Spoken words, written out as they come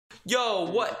Yo,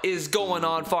 what is going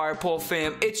on, Firepole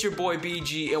fam? It's your boy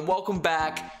BG and welcome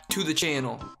back to the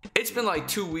channel. It's been like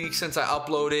 2 weeks since I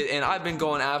uploaded and I've been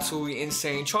going absolutely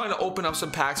insane trying to open up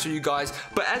some packs for you guys.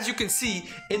 But as you can see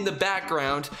in the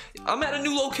background, I'm at a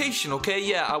new location, okay?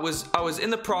 Yeah, I was in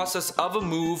the process of a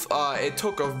move. It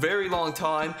took a very long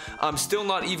time. I'm still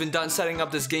not even done setting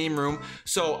up this game room.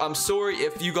 So I'm sorry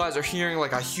if you guys are hearing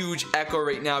like a huge echo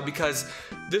right now because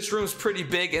this room's pretty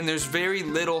big and there's very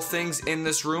little things in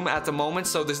this room at the moment.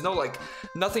 So there's no like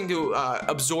nothing to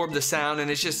absorb the sound and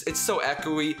it's so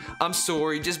echoey. I'm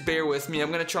sorry, just bear with me.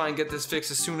 I'm gonna try and get this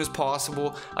fixed as soon as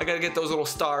possible. I gotta get those little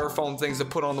styrofoam things to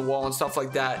put on the wall and stuff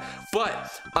like that.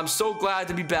 But I'm so glad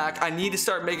to be back. I need to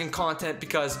start making content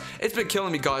because it's been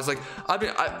killing me, guys. Like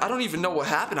I don't even know what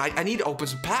happened. I need to open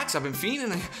some packs. I've been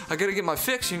fiending. I gotta get my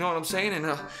fix, you know what I'm saying? And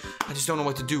I just don't know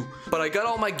what to do. But I got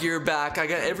all my gear back. I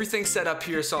got everything set up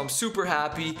here, so I'm super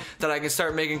happy that I can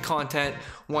start making content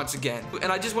once again.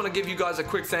 And I just want to give you guys a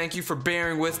quick thank you for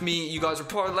bearing with me. You guys are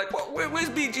probably like, well, where's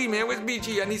BG, man? Where's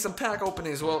BG? I need some pack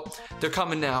openings. Well, they're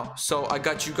coming now, so I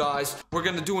got you guys. We're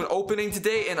gonna do an opening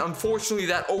today, and unfortunately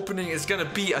that opening is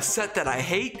gonna be a set that I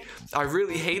hate. I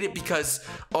really hate it because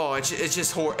it's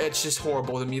just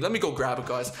horrible to me. Let me go grab it,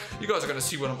 guys. You guys are gonna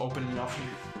see what I'm opening up here.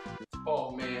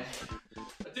 Oh man,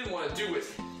 I didn't want to do it.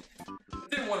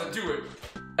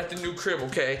 At the new crib,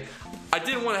 okay? I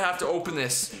didn't want to have to open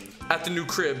this at the new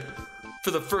crib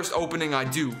for the first opening I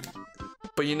do.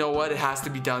 But you know what? It has to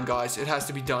be done, guys. It has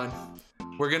to be done.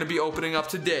 We're going to be opening up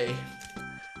today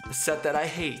a set that I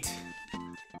hate.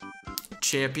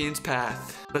 Champion's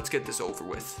Path. Let's get this over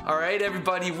with. All right,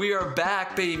 everybody, we are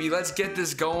back, baby. Let's get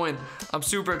this going. I'm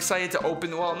super excited to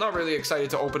open, well, I'm not really excited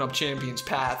to open up Champion's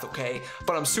Path, okay?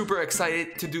 But I'm super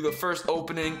excited to do the first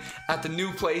opening at the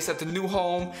new place, at the new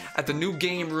home, at the new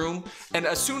game room. And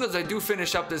as soon as I do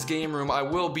finish up this game room, I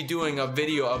will be doing a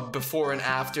video of before and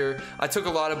after. I took a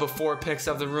lot of before pics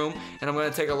of the room, and I'm gonna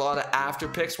take a lot of after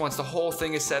pics once the whole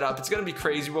thing is set up. It's gonna be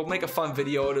crazy. We'll make a fun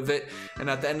video out of it. And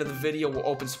at the end of the video, we'll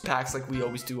open some packs like we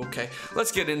always do, okay?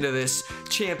 Let's get into this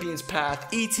Champion's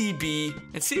Path ETB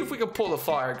and see if we can pull the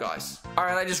fire, guys. All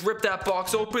right, I just ripped that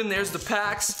box open. There's the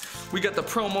packs. We got the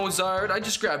promo Zard. I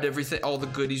just grabbed everything, all the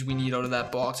goodies we need out of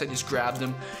that box. I just grabbed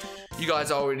them. You guys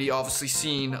already obviously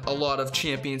seen a lot of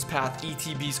Champion's Path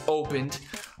ETBs opened,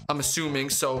 I'm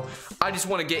assuming, so I just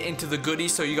want to get into the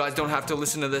goodies so you guys don't have to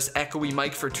listen to this echoey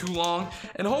mic for too long.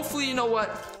 And hopefully, you know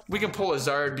what, we can pull a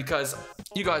Zard because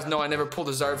you guys know I never pulled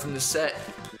a Zard from this set.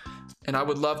 And I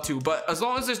would love to, but as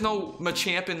long as there's no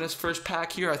Machamp in this first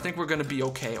pack here, I think we're gonna be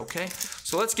okay, okay?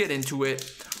 So let's get into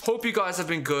it. Hope you guys have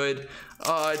been good.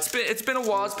 It's been a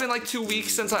while. It's been like 2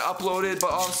 weeks since I uploaded, but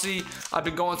obviously I've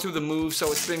been going through the move, so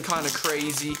it's been kind of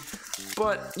crazy.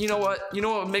 But you know what? You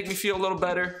know what would make me feel a little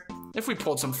better? If we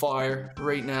pulled some fire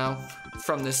right now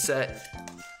from this set,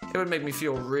 it would make me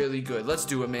feel really good. Let's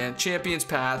do it, man. Champion's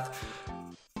Path.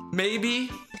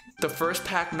 Maybe the first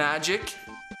pack magic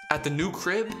at the new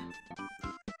crib.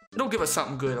 It'll give us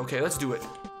something good. Okay, let's do it.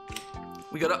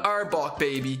 We got an Arbok,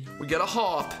 baby. We got a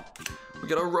Hop. We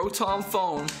got a Rotom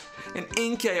Phone. An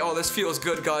Inkay. Oh, this feels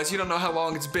good, guys. You don't know how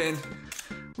long it's been.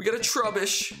 We got a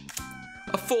Trubbish.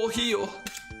 A Full Heal.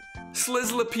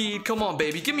 Slizzlipede. Come on,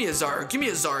 baby. Give me a Zard. Give me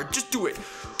a Zard. Just do it.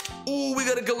 Ooh, we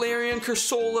got a Galarian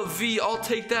Cursola V. I'll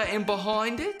take that. And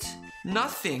behind it?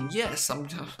 Nothing. Yes,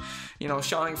 you know,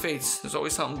 Shining Fates. There's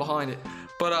always something behind it.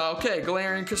 But, okay,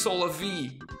 Galarian Cursola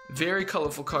V. Very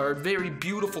colorful card. Very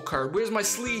beautiful card. Where's my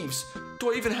sleeves?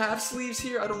 Do I even have sleeves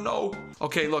here? I don't know.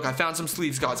 Okay, look, I found some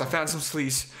sleeves, guys. I found some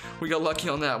sleeves. We got lucky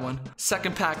on that one.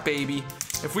 Second pack, baby.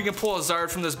 If we can pull a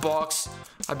Zard from this box,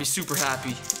 I'd be super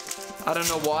happy. I don't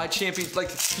know why. Champions, like,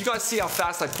 you guys see how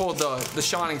fast I pulled the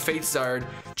Shining Fates Zard.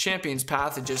 Champion's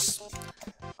Path, it just...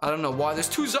 I don't know why. There's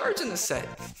 2 Zards in this set.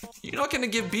 You're not going to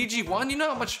give BG one? You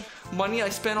know how much money I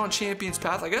spent on Champion's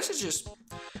Path? I guess it's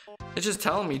just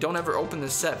telling me don't ever open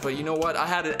this set. But you know what? I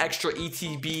had an extra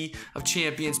ETB of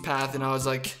Champion's Path, and I was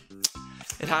like,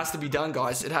 it has to be done,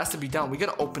 guys. It has to be done. We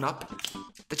got to open up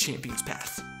the Champion's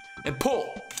Path and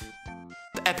pull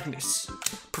the epicness.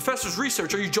 Professor's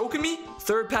Research, are you joking me?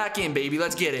 Third pack in, baby.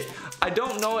 Let's get it. I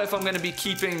don't know if I'm going to be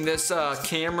keeping this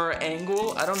camera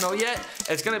angle. I don't know yet.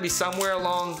 It's going to be somewhere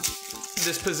along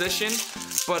this position.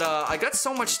 But I got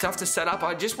so much stuff to set up.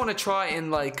 I just want to try and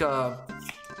like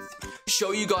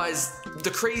show you guys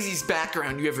the craziest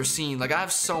background you ever seen. Like, I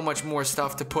have so much more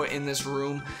stuff to put in this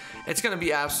room. It's going to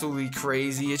be absolutely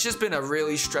crazy. It's just been a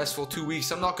really stressful 2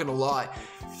 weeks. I'm not going to lie.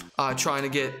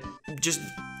 Trying to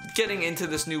getting into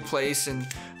this new place, and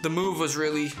the move was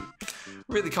really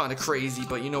kind of crazy.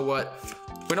 But you know what,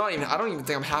 I don't even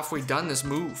think I'm halfway done this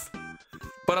move.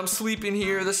 But I'm sleeping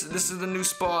here. This is the new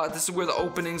spot. This is where the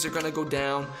openings are gonna go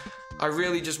down. I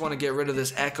really just want to get rid of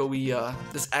this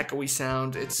echoey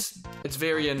sound. It's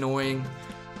very annoying.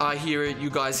 I hear it. You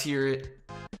guys hear it.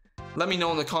 Let me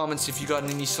know in the comments if you got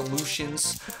any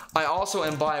solutions. I also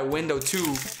am by a window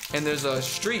too, and there's a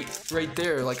street right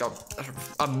there, like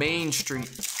a main street,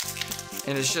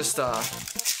 and it's just I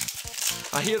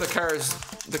hear the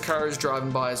cars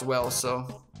driving by as well.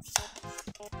 So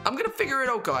I'm gonna figure it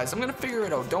out, guys. I'm gonna figure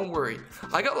it out. Don't worry.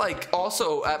 I got like,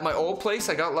 also at my old place,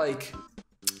 I got like,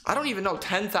 I don't even know,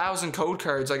 10,000 code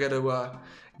cards I gotta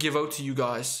give out to you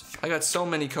guys. I got so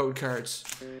many code cards.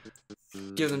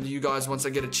 Give them to you guys once I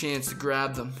get a chance to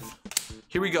grab them.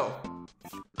 Here we go.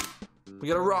 We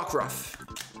got a Rockruff,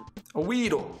 a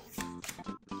Weedle,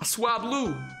 a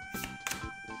Swablu.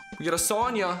 We got a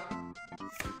Sonya,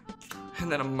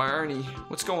 and then a Marnie.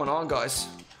 What's going on, guys?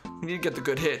 We need to get the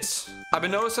good hits. I've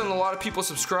been noticing a lot of people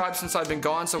subscribe since I've been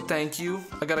gone, so thank you.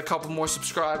 I got a couple more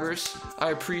subscribers. I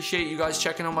appreciate you guys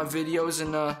checking out my videos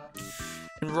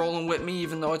and rolling with me,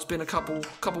 even though it's been a couple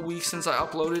weeks since I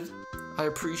uploaded. I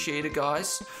appreciate it,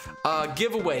 guys.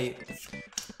 Giveaway.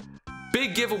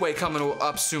 Big giveaway coming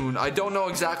up soon. I don't know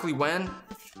exactly when,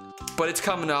 but it's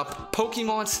coming up.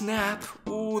 Pokemon Snap.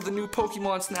 Ooh, the new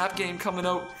Pokemon Snap game coming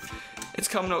out. It's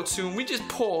coming out soon. We just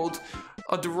pulled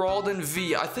a Duraludon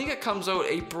V. I think it comes out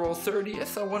April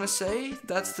 30th, I want to say.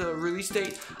 That's the release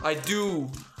date. I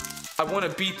want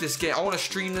to beat this game. I want to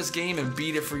stream this game and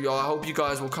beat it for y'all. I hope you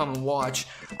guys will come and watch.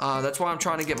 That's why I'm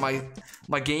trying to get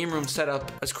my game room set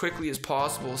up as quickly as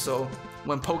possible. So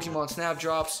when Pokemon Snap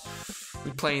drops,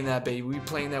 we playing that, baby. We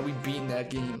playing that. We beating that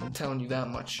game. I'm telling you that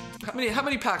much. How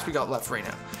many packs we got left right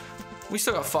now? We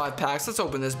still got 5 packs. Let's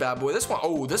open this bad boy. This one,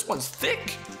 oh, this one's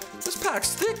thick. This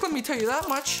pack's thick. Let me tell you that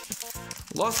much.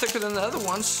 A lot thicker than the other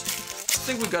ones. I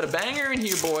think we got a banger in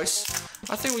here, boys.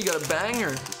 I think we got a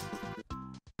banger.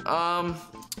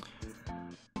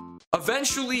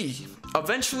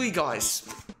 Eventually, guys,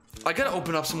 I gotta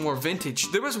open up some more vintage.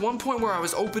 There was one point where I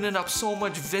was opening up so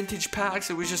much vintage packs,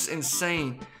 it was just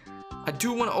insane. I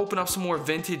do want to open up some more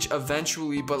vintage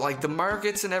eventually, but like the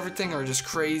markets and everything are just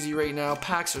crazy right now.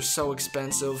 Packs are so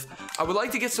expensive. I would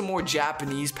like to get some more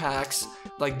Japanese packs,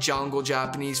 like Jungle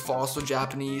Japanese, Fossil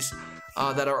Japanese,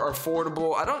 that are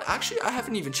affordable. I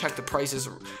haven't even checked the prices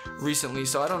recently,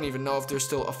 so I don't even know if they're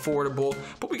still affordable.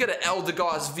 But we got an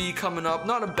Eldegoss V coming up.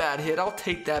 Not a bad hit. I'll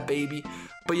take that, baby.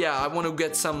 But yeah, I want to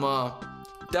get some,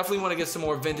 definitely want to get some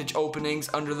more vintage openings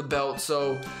under the belt.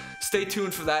 So stay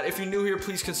tuned for that. If you're new here,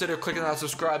 please consider clicking that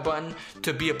subscribe button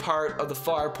to be a part of the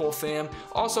Firepole fam.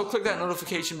 Also, click that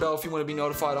notification bell if you want to be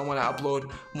notified on when I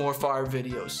upload more fire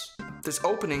videos. This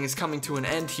opening is coming to an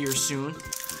end here soon.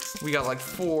 We got like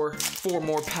four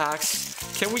more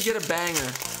packs. Can we get a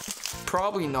banger?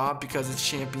 Probably not, because it's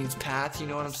Champion's Path, you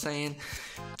know what I'm saying?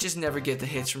 Just never get the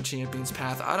hits from Champion's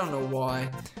Path. I don't know why.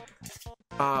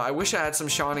 I wish I had some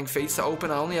Shining Fates to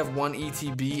open. I only have 1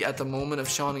 ETB at the moment of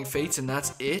Shining Fates, and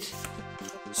that's it.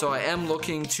 So I am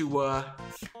looking to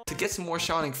get some more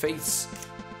Shining Fates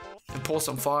and pull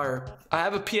some fire. I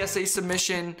have a PSA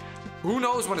submission. Who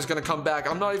knows when it's gonna come back?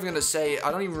 I'm not even gonna say.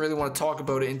 I don't even really want to talk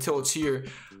about it until it's here.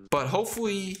 But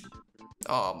hopefully.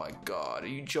 Oh my God! Are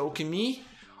you joking me?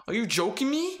 Are you joking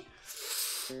me?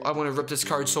 I want to rip this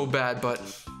card so bad, but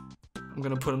I'm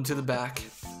gonna put him to the back.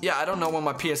 Yeah, I don't know when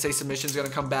my PSA submission is gonna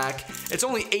come back. It's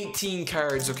only 18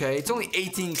 cards, okay? It's only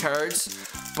 18 cards,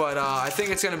 but I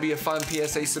think it's gonna be a fun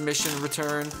PSA submission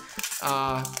return.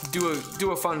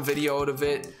 Do a fun video out of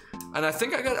it, and I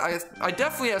think I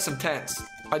definitely have some 10s.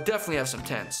 I definitely have some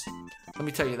 10s. Let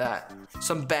me tell you that.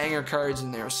 Some banger cards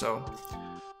in there. So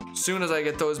as soon as I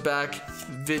get those back,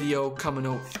 video coming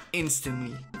out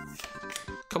instantly.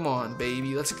 Come on,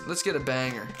 baby. Let's get a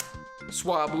banger.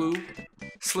 Swablu,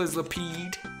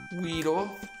 Slislipede, Weedle,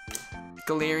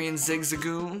 Galarian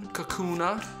Zigzagoon,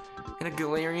 Kakuna, and a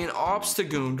Galarian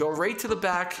Obstagoon. Go right to the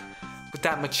back with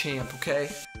that Machamp, okay?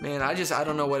 Man, I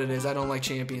don't know what it is. I don't like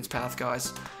Champion's Path,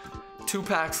 guys. 2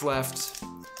 packs left.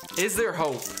 Is there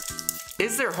hope?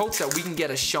 Is there hope that we can get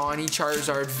a shiny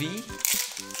Charizard V?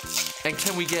 And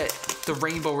can we get the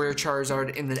Rainbow Rare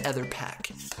Charizard in the other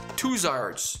pack? 2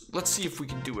 Zards. Let's see if we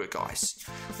can do it, guys.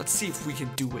 Let's see if we can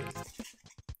do it.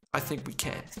 I think we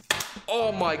can.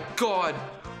 Oh my God.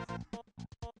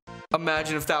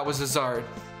 Imagine if that was a Zard.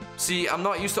 See, I'm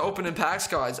not used to opening packs,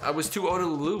 guys. I was too out of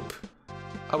the loop.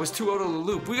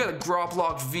 We got a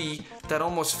Groblock V that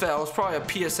almost fell. It's probably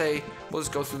a PSA. We'll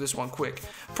just go through this one quick.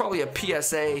 Probably a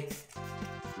PSA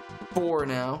 4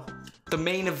 now. The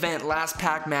main event, last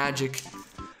pack magic.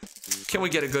 Can we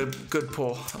get a good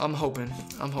pull? I'm hoping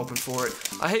for it.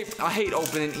 I hate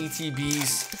opening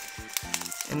ETBs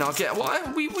and not get,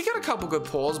 well, we got a couple good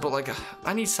pulls, but like,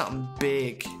 I need something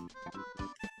big.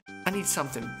 I need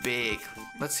something big.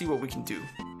 Let's see what we can do.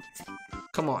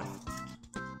 Come on.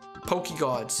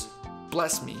 Pokegods,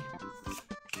 bless me.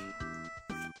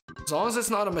 As long as it's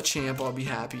not a Machamp, I'll be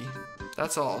happy.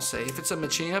 That's all I'll say. If it's a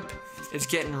Machamp, it's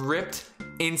getting ripped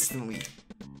instantly.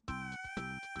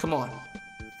 Come on.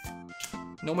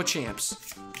 No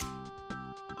Machamps.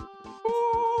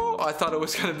 Ooh, I thought it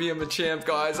was gonna be a Machamp,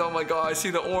 guys. Oh my god, I see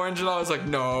the orange and I was like,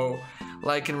 no.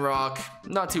 Lycanroc,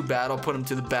 not too bad. I'll put him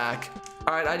to the back.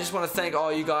 Alright, I just want to thank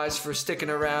all you guys for sticking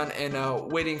around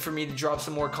and waiting for me to drop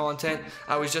some more content.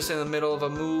 I was just in the middle of a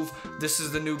move. This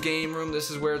is the new game room. This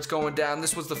is where it's going down.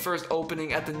 This was the first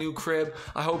opening at the new crib.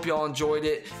 I hope y'all enjoyed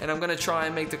it, and I'm going to try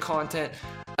and make the content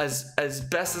as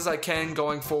best as I can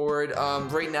going forward.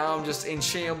 Right now I'm just in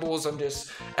shambles.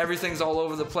 Everything's all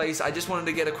over the place. I just wanted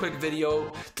to get a quick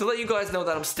video to let you guys know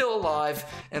that I'm still alive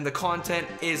and the content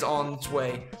is on its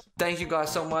way. Thank you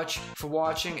guys so much for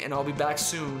watching, and I'll be back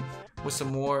soon with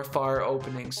some more fire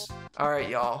openings. Alright,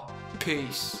 y'all.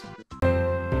 Peace.